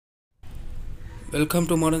Welcome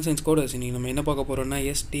to modern science coders. இன்றைக்கி நம்ம என்ன பார்க்க போகிறோம்னா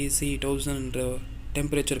STC-1000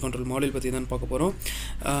 டெம்பரேச்சர் கண்ட்ரோல் மாடியூல் பற்றி தான் பார்க்க போகிறோம்.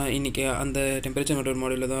 இன்றைக்கி அந்த டெம்பரேச்சர் கண்ட்ரோல்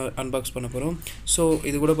மாடியூலில் தான் அன்பாக்ஸ் பண்ண போகிறோம். ஸோ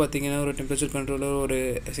இது கூட பார்த்திங்கன்னா ஒரு டெம்பரேச்சர் கண்ட்ரோலர், ஒரு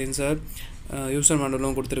சென்சார், யூசர்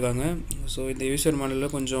மாடலும் கொடுத்துருக்காங்க. ஸோ இந்த யூசர்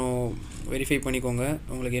மாடலில் கொஞ்சம் வெரிஃபை பண்ணிக்கோங்க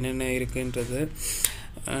உங்களுக்கு என்னென்ன இருக்குன்றது.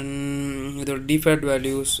 இதோட டிஃபால்ட்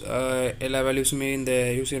வேல்யூஸ் எல்லா வேல்யூஸுமே இந்த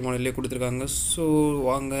யூசர் மாடல்லே கொடுத்துருக்காங்க. ஸோ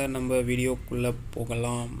வாங்க நம்ம வீடியோக்குள்ளே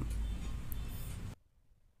போகலாம்.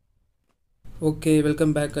 Okay,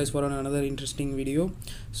 welcome back guys for another interesting video.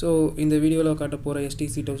 So இந்த வீடியோவில் காட்ட போகிற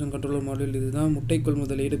STC-1000 கண்ட்ரோலர் மாடல் இது தான். முட்டை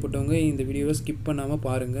கொள்முதல் ஈடுபட்டவங்க இந்த வீடியோவை ஸ்கிப் பண்ணாமல்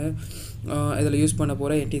பாருங்கள். இதில் யூஸ் பண்ண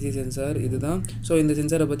போகிற NTC சென்சார் இது தான். ஸோ இந்த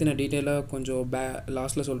சென்சாரை பற்றி நான் டீட்டெயிலாக கொஞ்சம்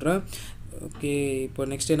லாஸ்ட்டில் சொல்கிறேன். ஓகே, இப்போ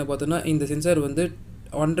நெக்ஸ்ட் என்ன பார்த்தோன்னா, இந்த சென்சார் வந்து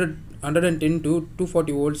 110 to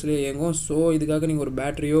 240 வோல்ட்ஸ்லேயே இயங்கும். ஸோ இதுக்காக நீங்கள் ஒரு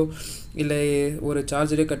பேட்டரியோ இல்லை ஒரு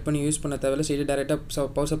சார்ஜரே கட் பண்ணி யூஸ் பண்ண தேவையில்ல, ஸ்ட்ரெயிட்டாக டேரெக்டாக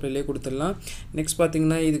பவர் சப்ளைலேயே கொடுத்துடலாம். நெக்ஸ்ட்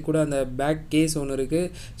பார்த்தீங்கன்னா இது கூட அந்த பேக் கேஸ் ஒன்று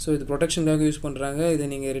இருக்குது. ஸோ இது ப்ரொடெக்ஷனுக்காக யூஸ் பண்ணுறாங்க. இதை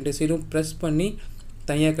நீங்கள் 2 சைடும் ப்ரெஸ் பண்ணி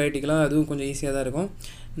தனியாக கழட்டிக்கலாம். அதுவும் கொஞ்சம் ஈஸியாக தான் இருக்கும்.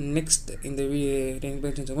 நெக்ஸ்ட் இந்த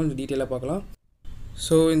கொஞ்சம் டீட்டெயிலாக பார்க்கலாம்.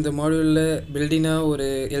 ஸோ இந்த மாடியூலில் பில்டினாக ஒரு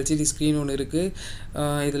LCD ஸ்க்ரீன் ஒன்று இருக்குது.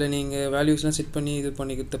 இதில் நீங்கள் வேல்யூஸ்லாம் செட் பண்ணி இது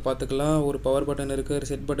பண்ணிக்கிட்டு பார்த்துக்கலாம். ஒரு பவர் பட்டன் இருக்குது, ஒரு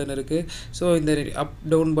செட் பட்டன் இருக்குது. ஸோ இந்த அப்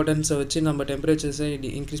டவுன் பட்டன்ஸை வச்சு நம்ம டெம்பரேச்சர்ஸை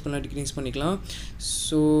இன்க்ரீஸ் பண்ணலாம், டிக்ரீஸ் பண்ணிக்கலாம்.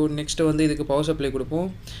 ஸோ நெக்ஸ்ட்டு வந்து இதுக்கு பவர் சப்ளை கொடுப்போம்.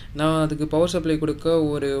 நான் அதுக்கு பவர் சப்ளை கொடுக்க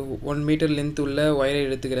ஒரு 1 மீட்டர் லென்த் உள்ள ஒயரை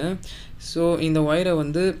எடுத்துக்கிறேன். ஸோ இந்த ஒயரை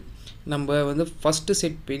வந்து நம்ம வந்து ஃபஸ்ட்டு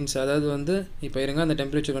செட் பின்ஸ், அதாவது வந்து இப்போ இருங்க அந்த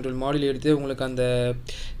டெம்பரேச்சர் கண்ட்ரோல் மாடியூல் எடுத்து உங்களுக்கு அந்த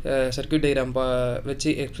சர்க்யூட் டயக்ராம் வச்சு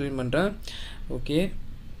எக்ஸ்பிளைன் பண்ணுறேன். ஓகே,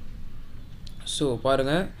 ஸோ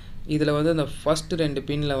பாருங்கள், இதில் வந்து அந்த ஃபஸ்ட்டு 2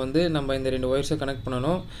 பின்னில் வந்து நம்ம இந்த 2 ஒயர்ஸை கனெக்ட்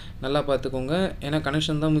பண்ணணும். நல்லா பார்த்துக்கோங்க, ஏன்னா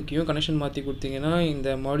கனெக்ஷன் தான் முக்கியம். கனெக்ஷன் மாற்றி கொடுத்தீங்கன்னா இந்த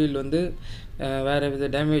மாடியூல் வந்து வேறு வித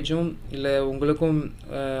டேமேஜும் இல்லை உங்களுக்கும்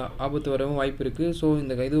ஆபத்து வரவும் வாய்ப்பு இருக்குது. ஸோ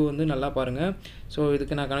இந்த இது வந்து நல்லா பாருங்கள். ஸோ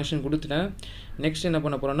இதுக்கு நான் கனெக்ஷன் கொடுத்துட்டேன். நெக்ஸ்ட் என்ன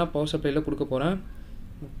பண்ண போகிறேன்னா பவர் சப்ளையில் கொடுக்க போகிறேன்.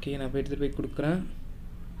 ஓகே, நான் எடுத்துகிட்டு போய் கொடுக்குறேன்.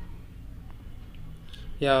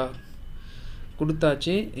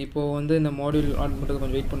 கொடுத்தாச்சு. இப்போது வந்து இந்த மாடியூல் ஆன் பண்ணுறது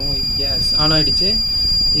கொஞ்சம் வெயிட் பண்ணுவோம். எஸ், ஆன் ஆகிடுச்சு.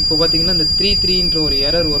 இப்போ பார்த்தீங்கன்னா இந்த 3-3ன்ற ஒரு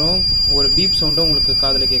எரர் வரும், ஒரு பீப் சவுண்டும் உங்களுக்கு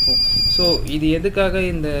காதில் கேட்கும். ஸோ இது எதுக்காக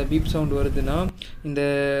இந்த பீப் சவுண்ட் வருதுன்னா, இந்த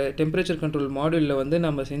டெம்பரேச்சர் கண்ட்ரோல் மாடியூலில் வந்து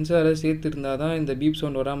நம்ம சென்சாரை சேர்த்துருந்தால் தான் இந்த பீப்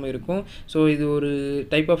சவுண்ட் வராமல் இருக்கும். ஸோ இது ஒரு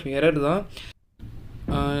டைப் ஆஃப் எரர் தான்.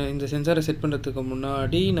 இந்த சென்சாரை செட் பண்ணுறதுக்கு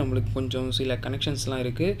முன்னாடி நம்மளுக்கு கொஞ்சம் சில கனெக்ஷன்ஸ்லாம்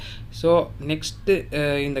இருக்குது. ஸோ நெக்ஸ்ட்டு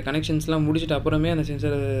இந்த கனெக்ஷன்ஸ்லாம் முடிச்சுட்டு அப்புறமே அந்த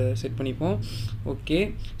சென்சாரை செட் பண்ணிப்போம். ஓகே,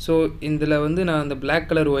 ஸோ இதில் வந்து நான் அந்த பிளாக்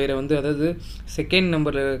கலர் ஒயரை வந்து, அதாவது செகண்ட்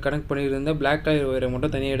நம்பரில் கனெக்ட் பண்ணியிருந்தால் பிளாக் கலர் ஒயரை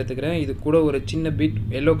மட்டும் தனியாக எடுத்துக்கிறேன். இது கூட ஒரு சின்ன பிட்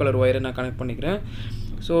எல்லோ கலர் ஒயரை நான் கனெக்ட் பண்ணிக்கிறேன்.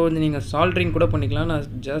 ஸோ வந்து நீங்கள் சால்ட்ரிங் கூட பண்ணிக்கலாம். நான்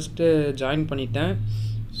ஜஸ்ட்டு ஜாயின் பண்ணிட்டேன்.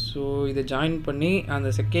 ஸோ இதை ஜாயின் பண்ணி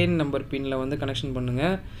அந்த செகண்ட் நம்பர் பின்னில் வந்து கனெக்ஷன்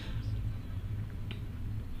பண்ணுங்கள்.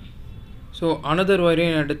 ஸோ அனதர்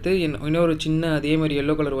ஒயரையும் எடுத்து இன்னொரு சின்ன அதே மாதிரி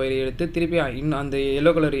எல்லோ கலர் ஒயரை எடுத்து திருப்பி அந்த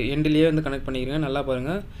எல்லோ கலர் எண்ட்லேயே வந்து கனெக்ட் பண்ணிக்கிறேன். நல்லா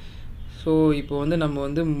பாருங்கள். ஸோ இப்போ வந்து நம்ம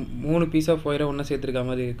வந்து 3 பீஸ் ஆஃப் ஒயரை ஒன்றா சேர்த்துருக்க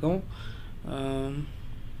மாதிரி இருக்கும்.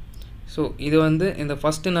 ஸோ இது வந்து இந்த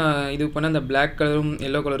ஃபஸ்ட்டு நான் இது பண்ண அந்த பிளாக் கலரும்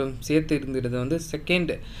எல்லோ கலரும் சேர்த்து இருந்துகிறது வந்து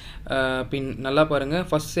செகண்ட் பின். நல்லா பாருங்கள்,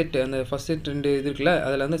 ஃபஸ்ட் செட் அந்த ஃபஸ்ட் செட் 2 இது இருக்குல்ல,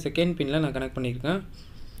 அதில் வந்து செகண்ட் பின்னில் நான் கனெக்ட் பண்ணியிருக்கேன்.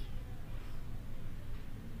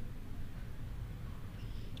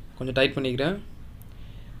 கொஞ்சம் டைட் பண்ணிக்கிறேன்.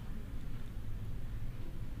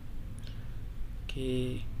 ஓகே,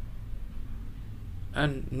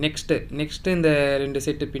 அண்ட் நெக்ஸ்ட்டு இந்த 2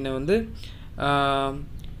 செட்டு பின்னை வந்து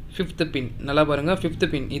 5th பின். நல்லா பாருங்கள், 5th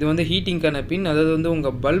பின் இது வந்து ஹீட்டிங்க்கான பின். அதாவது வந்து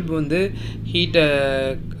உங்கள் பல்ப் வந்து ஹீட்டை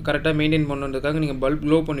கரெக்டாக மெயின்டைன் பண்ணுறதுக்காக நீங்கள் பல்ப்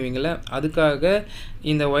க்ளோ பண்ணுவீங்கள, அதுக்காக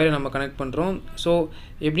இந்த ஒயரை நம்ம கனெக்ட் பண்ணுறோம். ஸோ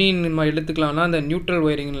எப்படி நம்ம எடுத்துக்கலாம்னா அந்த நியூட்ரல்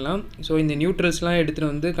ஒயரிங்லாம், ஸோ இந்த நியூட்ரல்ஸ்லாம்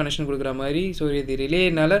எடுத்துகிட்டு வந்து கனெக்ஷன் கொடுக்குற மாதிரி. ஸோ இது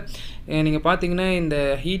ரிலேனால் நீங்கள் பார்த்தீங்கன்னா இந்த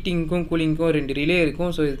ஹீட்டிங்க்கும் கூலிங்க்கும் 2 ரிலே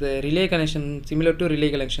இருக்கும். ஸோ இது relay connection similar to relay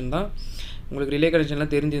connection தான். உங்களுக்கு ரிலே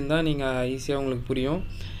கனெக்ஷன்லாம் தெரிஞ்சிருந்தால் நீங்கள் ஈஸியாக உங்களுக்கு புரியும்.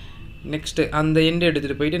 நெக்ஸ்ட்டு அந்த எண்டை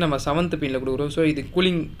எடுத்துகிட்டு போயிட்டு நம்ம 7th பின்னில் கொடுக்குறோம். ஸோ இது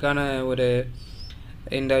கூலிங்க்கான ஒரு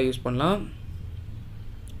எண்டாக யூஸ் பண்ணலாம்.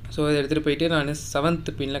 ஸோ இதை எடுத்துகிட்டு போயிட்டு நான் 7th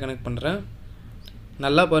பின்னில் கனெக்ட் பண்ணுறேன்.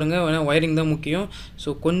 நல்லா பாருங்கள், ஏன்னா ஒயரிங் தான் முக்கியம். ஸோ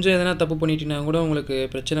கொஞ்சம் எதனா தப்பு பண்ணிட்டீங்கன்னா கூட உங்களுக்கு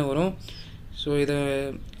பிரச்சனை வரும். ஸோ இதை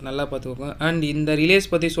நல்லா பார்த்துக்கோங்க. அண்ட் இந்த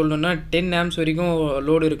ரிலேஸ் பற்றி சொல்லணுன்னா 10 amps வரைக்கும்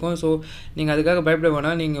லோடு இருக்கும். ஸோ நீங்கள் அதுக்காக பயப்பட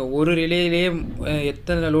வேணாம். நீங்கள் ஒரு ரிலேயிலே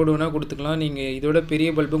எத்தனை லோடு வேணால் கொடுத்துக்கலாம். நீங்கள் இதோட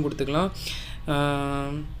பெரிய பல்பும் கொடுத்துக்கலாம்.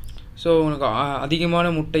 ஸோ உங்களுக்கு அதிகமான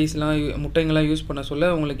முட்டைங்கள்லாம் யூஸ் பண்ண சொல்ல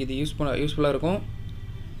உங்களுக்கு இது யூஸ்ஃபுல்லாக இருக்கும்.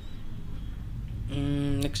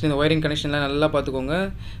 நெக்ஸ்ட் இந்த ஒயரிங் கனெக்ஷன்லாம் நல்லா பார்த்துக்கோங்க.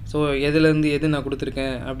 ஸோ எதுலேருந்து எது நான்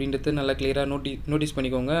கொடுத்துருக்கேன் அப்படின்றது நல்லா கிளியராக நோட்டீஸ்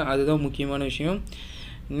பண்ணிக்கோங்க. அதுதான் முக்கியமான விஷயம்.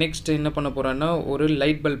 நெக்ஸ்ட் என்ன பண்ண போகிறேன்னா ஒரு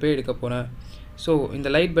லைட் பல்பே எடுக்க போகிறேன். ஸோ இந்த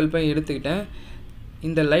லைட் பல்பை எடுத்துக்கிட்டேன்.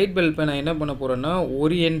 இந்த லைட் பல்பை நான் என்ன பண்ண போகிறேன்னா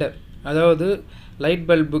ஒரு எண்டை, அதாவது லைட்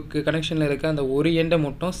பல்புக்கு கனெக்ஷனில் இருக்க அந்த ஒரு எண்டை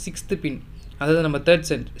மட்டும் 6th பின், அதாவது நம்ம தேர்ட்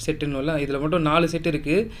செட்டுன்னு இதில் மட்டும் 4 செட்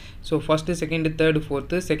இருக்குது. So first, second, third,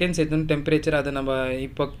 fourth. Second set வந்து டெம்பரேச்சர், அதை நம்ம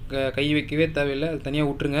இப்போ கை வைக்கவே தேவையில்லை, அது தனியாக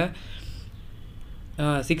விட்ருங்க.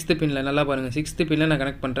 6th பின்னில் நல்லா பாருங்கள், 6th பின்னில் நான்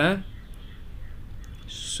கனெக்ட் பண்ணுறேன்.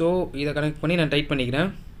 ஸோ இதை கனெக்ட் பண்ணி நான் டைட்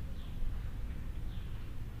பண்ணிக்கிறேன்.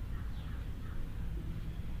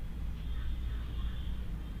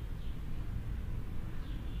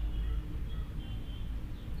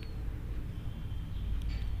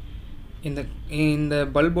 இந்த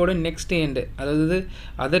பல்போட நெக்ஸ்ட் எண்டு, அதாவது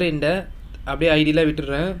அதர் எண்டை அப்படியே ஐடியலாக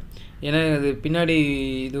விட்டுடுறேன். ஏன்னா அது பின்னாடி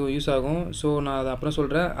இது யூஸ் ஆகும். ஸோ நான் அதை அப்புறம்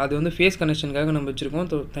சொல்கிறேன். அது வந்து ஃபேஸ் கனெக்ஷனுக்காக நம்ம வச்சுருக்கோம்,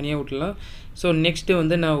 தனியாக விட்டுலாம். ஸோ நெக்ஸ்ட்டு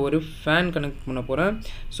வந்து நான் ஒரு ஃபேன் கனெக்ட் பண்ண போகிறேன்.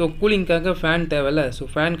 ஸோ கூலிங்காக ஃபேன் தேவையில்ல, ஸோ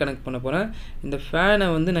ஃபேன் கனெக்ட் பண்ண போகிறேன். இந்த ஃபேனை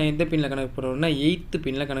வந்து நான் எந்த பின்னில் கனெக்ட் பண்ணுறேன்னா 8th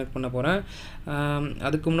பின்னில் கனெக்ட் பண்ண போகிறேன்.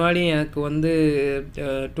 அதுக்கு முன்னாடி எனக்கு வந்து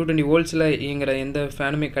 220 வோல்ட்ஸில் இயங்குகிற எந்த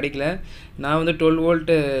ஃபேனுமே கிடைக்கல. நான் வந்து 12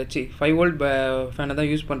 வோல்ட்டு 5 வோல்ட் ஃபேனை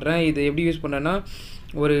தான் யூஸ் பண்ணுறேன். இது எப்படி யூஸ் பண்ணுறேன்னா,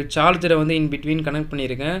 ஒரு சார்ஜரை வந்து இன் பிட்வீன் கனெக்ட்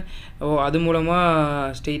பண்ணியிருக்கேன். அது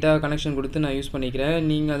மூலமாக ஸ்ட்ரெயிட்டாக கனெக்ஷன் கொடுத்து நான் யூஸ் பண்ணிக்கிறேன்.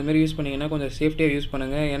 நீங்கள் அதுமாரி யூஸ் பண்ணிங்கன்னா கொஞ்சம் சேஃப்டியாக யூஸ்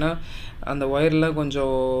பண்ணுங்கள். ஏன்னா அந்த ஒயர்லாம்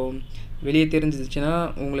கொஞ்சம் வெளியே தெரிஞ்சிச்சுன்னா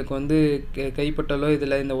உங்களுக்கு வந்து கைப்பட்டாலோ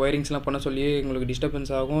இதில் இந்த ஒயரிங்ஸ்லாம் பண்ண சொல்லி உங்களுக்கு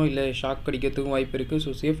டிஸ்டர்பன்ஸ் ஆகும், இல்லை ஷாக் அடிக்கிறதுக்கும் வாய்ப்பு இருக்குது.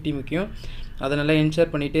 ஸோ சேஃப்டி முக்கியம், அதை நல்லா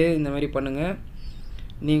என்ஷூர் பண்ணிவிட்டு இந்த மாதிரி பண்ணுங்கள்.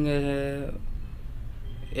 நீங்கள்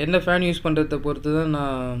என்ன ஃபேன் யூஸ் பண்ணுறத பொறுத்து தான்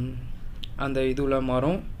நான் அந்த இதுலாம்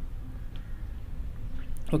மாறும்.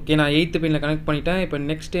 ஓகே, நான் 8th பின்னில் கனெக்ட் பண்ணிட்டேன். இப்போ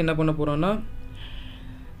நெக்ஸ்ட்டு என்ன பண்ண போகிறோன்னா,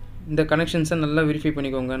 இந்த கனெக்ஷன்ஸை நல்லா வெரிஃபை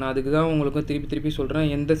பண்ணிக்கோங்க. நான் அதுக்கு தான் உங்களுக்கு திருப்பி சொல்கிறேன்,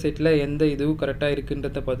 எந்த செட்டில் எந்த இதுவும் கரெக்டாக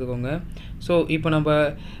இருக்குன்றத பார்த்துக்கோங்க. ஸோ இப்போ நம்ம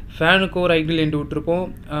ஃபேனுக்கும் ஒரு ஐடியல் எண்டு விட்டுருப்போம்,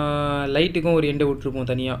 லைட்டுக்கும் ஒரு எண்டை விட்டுருப்போம்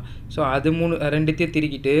தனியாக. ஸோ அது ரெண்டுத்தையும்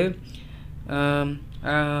திருக்கிட்டு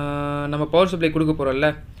நம்ம பவர் சப்ளை கொடுக்க போகிறோம்ல,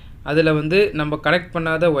 அதில் வந்து நம்ம கனெக்ட்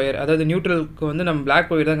பண்ணாத ஒயர், அதாவது நியூட்ரலுக்கு வந்து நம்ம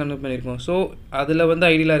பிளாக் ஒயர் தான் கனெக்ட் பண்ணியிருக்கோம். ஸோ அதில் வந்து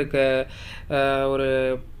ஐடியலாக இருக்க ஒரு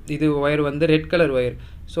இது ஒயர் வந்து ரெட் கலர் ஒயர்.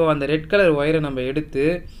 ஸோ அந்த ரெட் கலர் ஒயரை நம்ம எடுத்து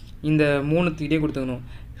இந்த 3 கொடுத்துக்கணும்.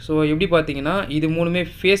 ஸோ எப்படி பார்த்தீங்கன்னா, இது 3மே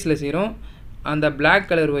ஃபேஸில் சேரும், அந்த பிளாக்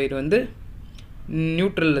கலர் ஒயர் வந்து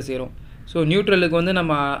நியூட்ரலில் சேரும். ஸோ நியூட்ரலுக்கு வந்து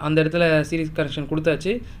நம்ம அந்த இடத்துல சீரிஸ் கனெக்ஷன்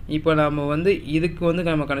கொடுத்தாச்சு. இப்போ நம்ம வந்து இதுக்கு வந்து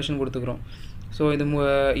நம்ம கனெக்ஷன் கொடுத்துக்கிறோம். ஸோ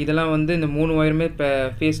இதெல்லாம் வந்து இந்த 3 ஒயருமே இப்போ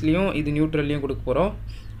ஃபேஸ்லேயும் இது நியூட்ரல்லையும் கொடுக்க போகிறோம்.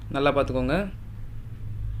 நல்லா பார்த்துக்கோங்க.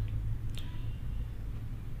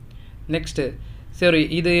 நெக்ஸ்ட்டு சரி,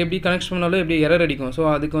 இது எப்படி கனெக்ஷன் பண்ணாலும் எப்படி எரர் அடிக்கும். ஸோ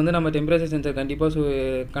அதுக்கு வந்து நம்ம டெம்பரேச்சர் சென்சர் கண்டிப்பாக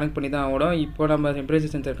கனெக்ட் பண்ணி தான் ஆகணும். இப்போ நம்ம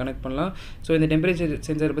டெம்பரேச்சர் சென்சர் கனெக்ட் பண்ணலாம். ஸோ இந்த டெம்பரேச்சர்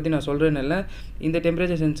சென்சரை பற்றி நான் சொல்கிறேன்ல, இந்த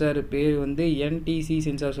டெம்பரேச்சர் சென்சார் பேர் வந்து NTC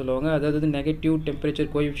சென்சார் சொல்லுவாங்க, அதாவது நெகட்டிவ் டெம்பரேச்சர்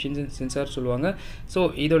கோஎஃபிஷியன்ட் சென்சார் சொல்லுவாங்க. ஸோ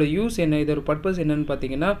இதோட யூஸ் என்ன, இதோட பர்பஸ் என்னென்னு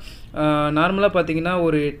பார்த்தீங்கன்னா, நார்மலாக பார்த்தீங்கன்னா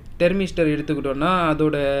ஒரு தெர்மிஸ்டர் எடுத்துக்கிட்டோன்னா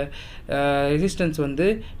அதோட ரெசிஸ்டன்ஸ் வந்து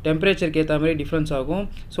டெம்பரேச்சருக்கு ஏற்ற மாதிரி டிஃப்ரென்ஸ் ஆகும்.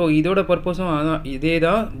 ஸோ இதோட பர்பஸும் அதான், இதே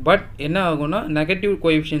தான். பட் என்ன ஆகும்னா நெகட்டிவ்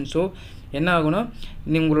கோஎஃபிஷியன்ட். ஸோ என்ன ஆகும்னா,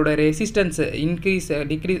 உங்களோட ரெசிஸ்டன்ஸ்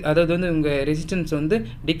டிக்ரீஸ், அதாவது வந்து உங்கள் ரெசிஸ்டன்ஸ் வந்து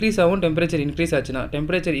டிக்ரீஸ் ஆகும். டெம்பரேச்சர் இன்க்ரீஸ் ஆச்சுன்னா,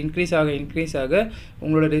 டெம்பரேச்சர் இன்க்ரீஸ் ஆக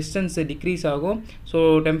உங்களோட ரெசிஸ்டன்ஸ் டிக்ரீஸ் ஆகும்.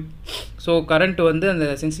 ஸோ கரண்ட் வந்து அந்த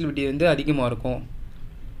சென்சிட்டிவிட்டி வந்து அதிகமாக இருக்கும்.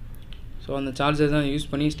 ஸோ அந்த சார்ஜர் தான்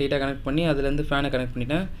யூஸ் பண்ணி ஸ்ட்ரெயிட்டாக கனெக்ட் பண்ணி அதுலேருந்து ஃபேனை கனெக்ட்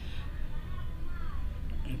பண்ணிட்டேன்.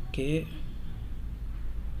 ஓகே,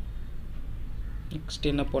 நெக்ஸ்ட்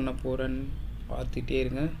என்ன பண்ண போகிறேன்னு பார்த்துட்டே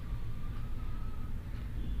இருங்க.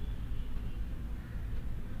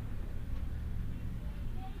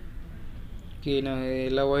 ஓகே, நான்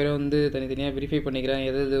எல்லா ஒயரும் வந்து தனித்தனியாக வெரிஃபை பண்ணிக்கிறேன்.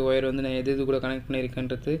 எது ஒயர் வந்து நான் எது கூட கனெக்ட்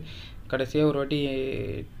பண்ணியிருக்கேன்றது கடைசியாக ஒரு வாட்டி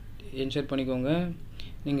என்ஷூர் பண்ணிக்கோங்க.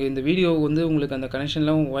 நீங்கள் இந்த வீடியோ வந்து உங்களுக்கு அந்த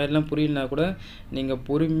கனெக்ஷன்லாம் ஒயர்லாம் புரியலனா கூட நீங்கள்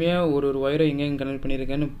பொறுமையாக ஒரு ஒயரை எங்கே கனெக்ட்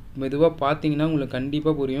பண்ணியிருக்கேன்னு மெதுவாக பார்த்தீங்கன்னா உங்களுக்கு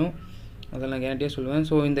கண்டிப்பாக புரியும். அதெல்லாம் நான் கேரண்டியாக சொல்லுவேன்.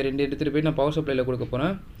 ஸோ இந்த 2 எடுத்துகிட்டு போய் நான் பவர் சப்ளையில் கொடுக்க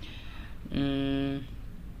போகிறேன்.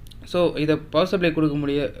 ஸோ இதை பவர் சப்ளை கொடுக்க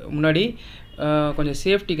முன்னாடி கொஞ்சம்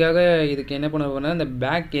சேஃப்டிக்காக இதுக்கு என்ன பண்ண போகிறேன்னா, இந்த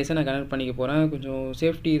பேக் கேஸை நான் கனெக்ட் பண்ணிக்க போகிறேன். கொஞ்சம்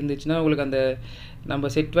சேஃப்டி இருந்துச்சுன்னா உங்களுக்கு அந்த நம்ம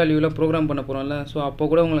செட் வேல்யூலாம் ப்ரோக்ராம் பண்ண போகிறோம்ல, ஸோ அப்போ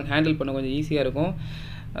கூட உங்களுக்கு ஹேண்டில் பண்ண கொஞ்சம் ஈஸியாக இருக்கும்.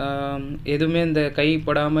 எதுவுமே இந்த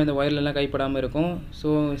கைப்படாமல், இந்த ஒயர்லலாம் கைப்படாமல் இருக்கும். ஸோ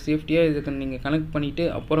சேஃப்டியாக இதுக்கு நீங்கள் கனெக்ட் பண்ணிவிட்டு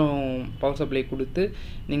அப்புறம் பவர் சப்ளை கொடுத்து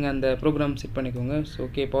நீங்கள் அந்த ப்ரோக்ராம் செட் பண்ணிக்கோங்க. ஸோ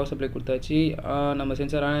ஓகே, பவர் சப்ளை கொடுத்தாச்சு. நம்ம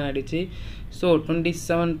சென்சார் ஆன் ஆகிடுச்சு. ஸோ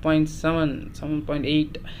 27.7,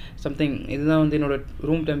 7.8 சம்திங், இதுதான் வந்து என்னோடய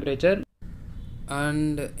ரூம் டெம்பரேச்சர்.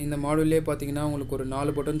 அண்ட் இந்த மாடல்லே பார்த்தீங்கன்னா உங்களுக்கு ஒரு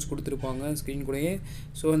 4 பட்டன்ஸ் கொடுத்துருப்பாங்க ஸ்க்ரீன் கூடயே.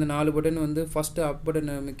 ஸோ அந்த 4 பட்டன் வந்து ஃபஸ்ட்டு அப் பட்டன்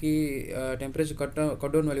நமக்கு டெம்பரேச்சர் கட்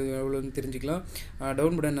டவுன் வேல்யூ எவ்வளோன்னு தெரிஞ்சுக்கலாம்.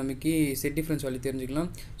 டவுன் பட்டன் நமக்கு செட் டிஃப்ரென்ஸ் வேல்யூ தெரிஞ்சுக்கலாம்.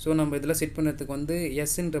 ஸோ நம்ம இதெல்லாம் செட் பண்ணுறதுக்கு வந்து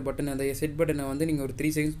எஸ்ன்ற பட்டன், அந்த செட் பட்டனை வந்து நீங்கள் ஒரு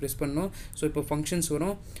 3 செகண்ட்ஸ் ப்ரெஸ் பண்ணணும். ஸோ இப்போ ஃபங்க்ஷன்ஸ்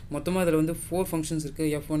வரும். மொத்தமாக அதில் வந்து 4 ஃபங்க்ஷன்ஸ்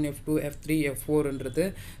இருக்குது, F1, F2, F3, F4ன்றது.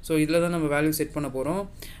 ஸோ இதில் தான் நம்ம வேல்யூ செட் பண்ண போகிறோம்.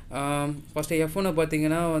 ஃபஸ்ட்டு F1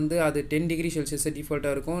 பார்த்தீங்கன்னா வந்து அது 10 டிகிரி செல்சியஸ்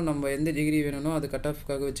டிஃபால்ட்டாக இருக்கும். நம்ம எந்த டிகிரி வேணுமோ அது கட்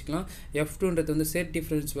ஆஃப்காக வச்சுக்கலாம். F2ன்றது வந்து செட்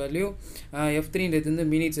டிஃப்ரென்ஸ் வேல்யூ. F3ன்றது வந்து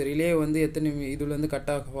மினிட்ஸ், ரிலே வந்து எத்தனை இதில் வந்து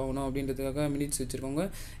கட் ஆஃப் ஆகணும் அப்படின்றதுக்காக மினிட்ஸ் வச்சுருக்கோங்க.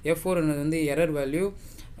 F4ன்றது வந்து எரர் வேல்யூ.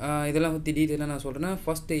 இதெல்லாம் பற்றி டீட்டெயிலாக நான் சொல்கிறேன்.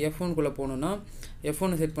 ஃபஸ்ட்டு F1குள்ளே போகணுன்னா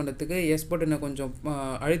F1 செட் பண்ணுறதுக்கு எஸ் பட்டனை கொஞ்சம்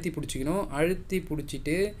அழுத்தி பிடிச்சிக்கணும். அழுத்தி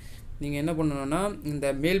பிடிச்சிட்டு நீங்கள் என்ன பண்ணணுன்னா இந்த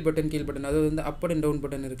மேல் பட்டன் கீழ் பட்டன், அதாவது வந்து அப் அண்ட் டவுன்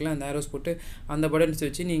பட்டன் இருக்குல்ல, அந்த ஆரோஸ் போட்டு அந்த பட்டன்ஸ்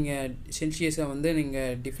வச்சு நீங்கள் செல்சியஸை வந்து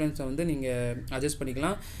நீங்கள் டிஃப்ரென்ஸை வந்து நீங்கள் அட்ஜஸ்ட்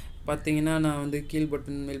பண்ணிக்கலாம். பார்த்தீங்கன்னா நான் வந்து கீழ்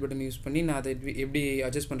பட்டன் மேல் பட்டன் யூஸ் பண்ணி நான் அதை எப்படி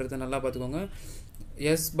அட்ஜஸ்ட் பண்ணுறதை நல்லா பார்த்துக்கோங்க.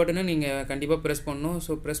 எஸ் பட்டனை நீங்கள் கண்டிப்பாக ப்ரெஸ் பண்ணணும்.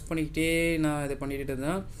 ஸோ ப்ரெஸ் பண்ணிக்கிட்டே நான் இதை பண்ணிகிட்டு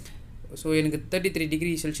இருந்தேன். ஸோ எனக்கு 33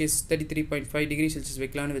 டிகிரி செல்சியஸ் 33.5 டிகிரி செல்சியஸ்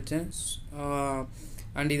வைக்கலான்னு வச்சேன்.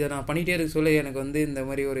 அண்ட் இதை நான் பண்ணிகிட்டே இருக்க சொல்ல எனக்கு வந்து இந்த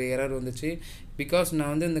மாதிரி ஒரு எரர் வந்துச்சு. பிகாஸ்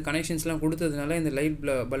நான் வந்து இந்த கனெக்ஷன்ஸ்லாம் கொடுத்ததுனால இந்த லைட்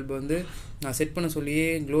பல்பு வந்து நான் செட் பண்ண சொல்லியே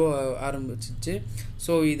க்ளோ ஆரம்பிச்சிச்சு.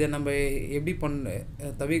 ஸோ இதை நம்ம எப்படி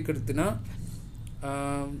தவிர்க்கிறதுனா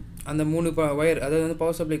அந்த 3 ஒயர், அதாவது வந்து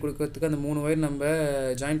பவர் சப்ளை கொடுக்கறதுக்கு அந்த 3 ஒயர் நம்ம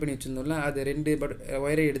ஜாயின் பண்ணி வச்சுருந்தோம்ல, அது 2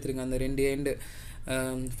 ஒயரை எடுத்துருங்க, அந்த 2 எண்டு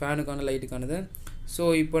ஃபேனுக்கான லைட்டுக்கானது. ஸோ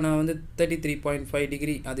இப்போ நான் வந்து 33.5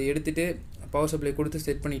 டிகிரி அதை எடுத்துகிட்டு பவர் சப்ளை கொடுத்து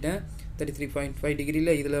செட் பண்ணிட்டேன். 33.5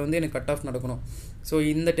 டிகிரியில் இதில் வந்து எனக்கு கட் ஆஃப் நடக்கணும். ஸோ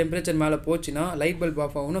இந்த டெம்பரேச்சர் மேலே போச்சுன்னா லைட் பல்ப்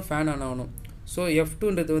ஆஃப் ஆகணும், ஃபேன் ஆன் ஆகணும். ஸோ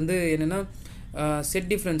F2ன்றது வந்து என்னென்னா செட்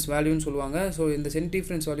டிஃப்ரென்ஸ் வேல்யூன்னு சொல்லுவாங்க. ஸோ இந்த செட்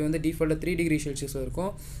டிஃப்ரென்ஸ் வேல்யூ வந்து டிஃபால்ட்டாக 3 டிகிரி செல்சியஸில்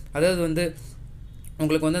இருக்கும். அதாவது வந்து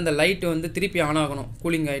உங்களுக்கு வந்து அந்த லைட்டு வந்து திருப்பி ஆன் ஆகணும்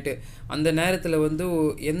கூலிங் ஆகிட்டு. அந்த நேரத்தில் வந்து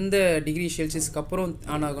எந்த டிகிரி செல்சியஸ்க்கு அப்புறம்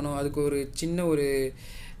ஆன் ஆகணும், அதுக்கு ஒரு சின்ன ஒரு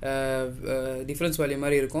டிஃப்ரென்ஸ் வேல்யூ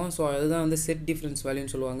மாதிரி இருக்கும். ஸோ அதுதான் வந்து செட் டிஃப்ரென்ஸ்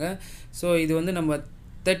வேல்யூன்னு சொல்லுவாங்க. ஸோ இது வந்து நம்ம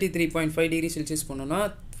 33.5 டிகிரி செல்சியஸ் பண்ணோன்னா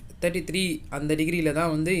 33 அந்த டிகிரியில்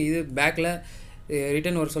தான் வந்து இது பேக்கில்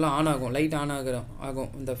ரிட்டன் ஒரு சொல்ல ஆன் ஆகும், லைட் ஆன் ஆகும்.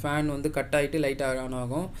 இந்த ஃபேன் வந்து கட் ஆகிட்டு லைட் ஆன்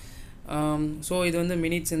ஆகும். ஸோ இது வந்து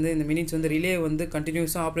இந்த மினிட்ஸ் வந்து ரிலே வந்து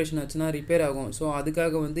கண்டினியூஸாக ஆப்ரேஷன் ஆச்சுன்னா ரிப்பேர் ஆகும். ஸோ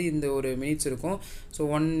அதுக்காக வந்து இந்த ஒரு மினிட்ஸ் இருக்கும். ஸோ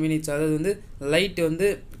 1 மினிட்ஸ், அதாவது வந்து லைட் வந்து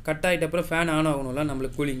கட் ஆகிட்ட அப்புறம் ஃபேன் ஆன் ஆகணும்ல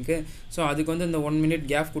நம்மளுக்கு கூலிங்க்கு. ஸோ அதுக்கு வந்து இந்த 1 மினிட்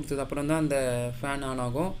கேப் கொடுத்தது அப்புறம் தான் அந்த ஃபேன் ஆன்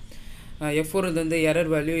ஆகும். F4 வந்து எரர்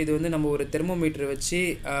வேல்யூ. இது வந்து நம்ம ஒரு தெர்மோமீட்டர் வச்சு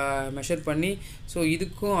மெஷர் பண்ணி, ஸோ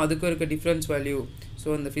அதுக்கும் இருக்க டிஃப்ரென்ஸ் வேல்யூ. ஸோ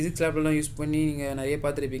இந்த ஃபிசிக்ஸ் லேப்லாம் யூஸ் பண்ணி நீங்கள் நிறைய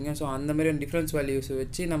பார்த்துருப்பீங்க. ஸோ அந்த மாதிரி டிஃப்ரென்ஸ் வேல்யூஸ்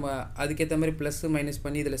வச்சு நம்ம அதுக்கேற்ற மாதிரி ப்ளஸ் மைனஸ்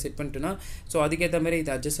பண்ணி இதில் செட் பண்ணிட்டோன்னா ஸோ அதுக்கேற்ற மாதிரி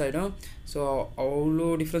இது அட்ஜஸ்ட் ஆகிடும். ஸோ அவ்வளோ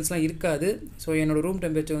டிஃப்ரென்ஸ்லாம் இருக்காது. ஸோ என்னோடய ரூம்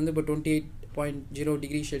டெம்பரேச்சர் வந்து இப்போ 28.0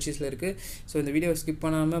 டிகிரி செல்சியஸில் இருக்குது. ஸோ இந்த வீடியோ ஸ்கிப்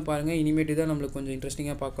பண்ணாமல் பாருங்கள். இனிமேட்டு தான் நம்மளுக்கு கொஞ்சம்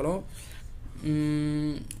இன்ட்ரெஸ்டிங்காக பார்க்குறோம்.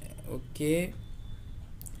 ஓகே,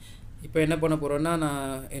 இப்போ என்ன பண்ண போகிறோன்னா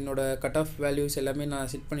நான் என்னோடய கட் ஆஃப் வேல்யூஸ் எல்லாமே நான்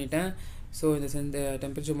செட் பண்ணிட்டேன். ஸோ இந்த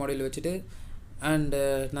டெம்பரேச்சர் மாடல் வச்சுட்டு அண்டு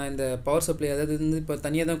நான் இந்த பவர் சப்ளை, அதாவது வந்து இப்போ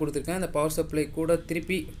தனியாக தான் கொடுத்துருக்கேன், அந்த பவர் சப்ளை கூட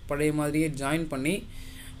திருப்பி பழைய மாதிரியே ஜாயின் பண்ணி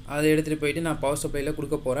அதை எடுத்துகிட்டு போயிட்டு நான் பவர் சப்ளையில்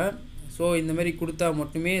கொடுக்க போகிறேன். ஸோ இந்தமாரி கொடுத்தா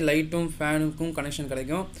மட்டுமே லைட்டும் ஃபேனுக்கும் கனெக்ஷன்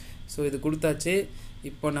கிடைக்கும். ஸோ இது கொடுத்தாச்சு.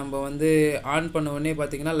 இப்போ நம்ம வந்து ஆன் பண்ண உடனே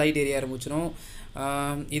பார்த்திங்கன்னா லைட் எரிய ஆரம்பிச்சிடும்.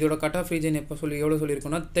 இதோட கட் ஆஃப் ரீஜன் எவ்வளோ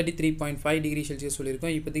சொல்லியிருக்கோன்னா 33.5 டிகிரி செல்சியஸ்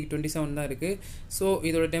சொல்லியிருக்கோம். இப்போதைக்கு 27 தான் இருக்குது. ஸோ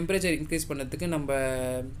இதோட டெம்பரேச்சர் இன்க்ரீஸ் பண்ணுறதுக்கு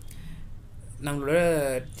நம்மளோட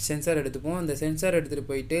சென்சார் எடுத்துப்போம். அந்த சென்சார் எடுத்துகிட்டு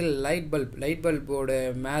போயிட்டு லைட் பல்போட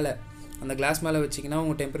மேலே அந்த கிளாஸ் மேலே வச்சிங்கன்னா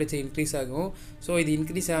உங்கள் டெம்பரேச்சர் இன்க்ரீஸ் ஆகும். ஸோ இது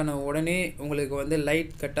இன்க்ரீஸ் ஆன உடனே உங்களுக்கு வந்து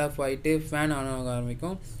லைட் கட் ஆஃப் ஆகிட்டு ஃபேன் ஆன் ஆக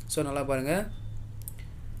ஆரம்பிக்கும். ஸோ நல்லா பாருங்கள்.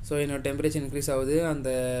 ஸோ என்னோடய டெம்பரேச்சர் இன்க்ரீஸ் ஆகுது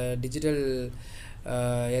அந்த டிஜிட்டல்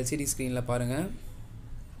எல்சிடி ஸ்க்ரீனில் பாருங்கள்.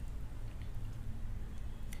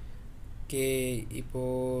 ஓகே,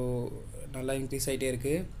 இப்போது நல்லா இன்க்ரீஸ் ஆகிட்டே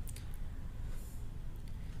இருக்குது.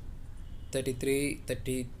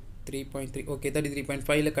 33.3 ஓகே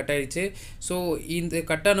 33.5ல் கட் ஆகிடுச்சு. ஸோ இந்த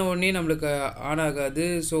கட்டான உடனே நம்மளுக்கு ஆன் ஆகாது.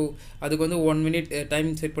 ஸோ அதுக்கு வந்து 1 மினிட் டைம்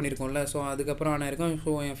செட் பண்ணியிருக்கோம்ல, ஸோ அதுக்கப்புறம் ஆன் ஆகிருக்கும்.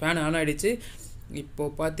 ஸோ என் ஃபேன் ஆன் ஆகிடுச்சு.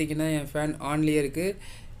 இப்போது பார்த்தீங்கன்னா என் ஃபேன் ஆன்லேயே இருக்குது.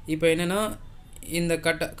 இப்போ என்னென்னா இந்த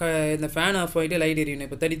இந்த ஃபேன் ஆஃப் ஆகிட்டு லைட் எரியணும்.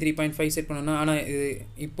 இப்போ 33.5 செட் பண்ணோன்னா, ஆனால்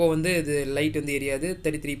இப்போது வந்து இது லைட் வந்து எரியாது.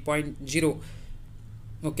 33.0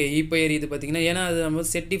 ஓகே இப்போ எரியுது பார்த்தீங்கன்னா. ஏன்னா அது நம்ம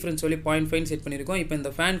செட் டிஃப்ரென்ஸ் சொல்லி 0.5 செட் பண்ணியிருக்கோம். இப்போ இந்த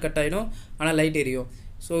ஃபேன் கட் ஆகிடும், ஆனால் லைட் எரியும்.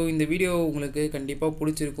 ஸோ இந்த வீடியோ உங்களுக்கு கண்டிப்பாக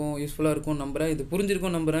பிடிச்சிருக்கும், யூஸ்ஃபுல்லாக இருக்கும் நம்புகிறேன். இது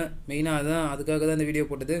புரிஞ்சிருக்கும் நம்புகிறேன். மெயினாக அதுக்காக தான் இந்த வீடியோ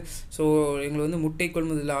போட்டது. ஸோ எங்களுக்கு வந்து முட்டை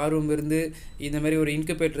கொள்முதல் ஆர்வம் இருந்து இந்த மாதிரி ஒரு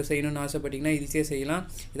இன்குபேட்டர் செய்யணும்னு ஆசைப்பட்டிங்கன்னா ஈஸியாக செய்யலாம்.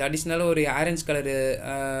 இது அடிஷ்னலாக ஒரு ஆரஞ்ச் கலரு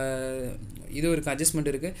இது இருக்குது,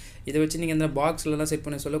 அட்ஜஸ்ட்மெண்ட் இருக்குது. இதை வச்சு நீங்கள் இந்த பாக்ஸ்லலாம் செட்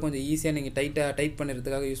பண்ண சொல்ல கொஞ்சம் ஈஸியாக நீங்கள் டைட்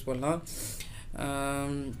பண்ணுறதுக்காக யூஸ் பண்ணலாம்.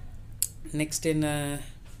 நெக்ஸ்ட் என்ன,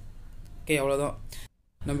 ஓகே அவ்வளோதான்.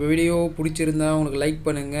 நம்ம வீடியோ பிடிச்சிருந்தா உங்களுக்கு லைக்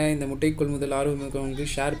பண்ணுங்கள், இந்த முட்டை கொள்முதல் ஆர்வம்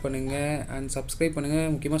இருக்கவங்களுக்கு ஷேர் பண்ணுங்கள் அண்ட் சப்ஸ்கிரைப்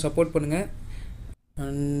பண்ணுங்கள், முக்கியமாக சப்போர்ட் பண்ணுங்கள்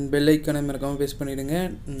அண்ட் பெல் ஐக்கானை மறக்காமல் ப்ரெஸ் பண்ணிவிடுங்க.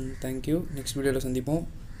 தேங்க்யூ. நெக்ஸ்ட் வீடியோவில் சந்திப்போம்.